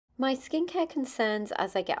My skincare concerns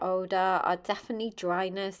as I get older are definitely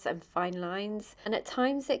dryness and fine lines, and at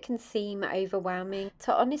times it can seem overwhelming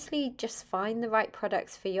to honestly just find the right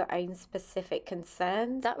products for your own specific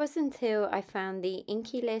concerns. That was until I found the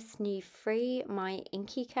CLUELESS new free My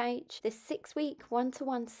Inky Coach. This 6-week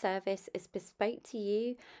one-to-one service is bespoke to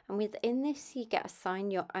you, and within this you get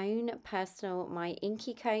assigned your own personal My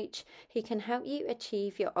Inky Coach who can help you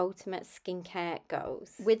achieve your ultimate skincare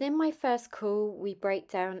goals. Within my first call, we break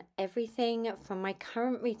down everything from my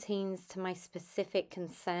current routines to my specific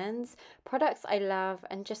concerns, products I love,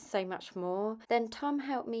 and just so much more. Then Tom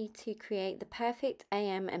helped me to create the perfect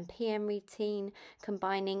AM and PM routine,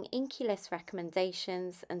 combining CLUELESS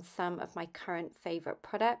recommendations and some of my current favorite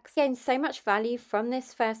products. Gained so much value from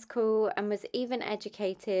this first call and was even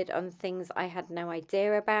educated on things I had no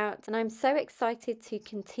idea about. And I'm so excited to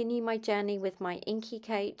continue my journey with my Inky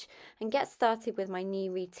Coach and get started with my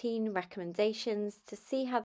new routine recommendations to see how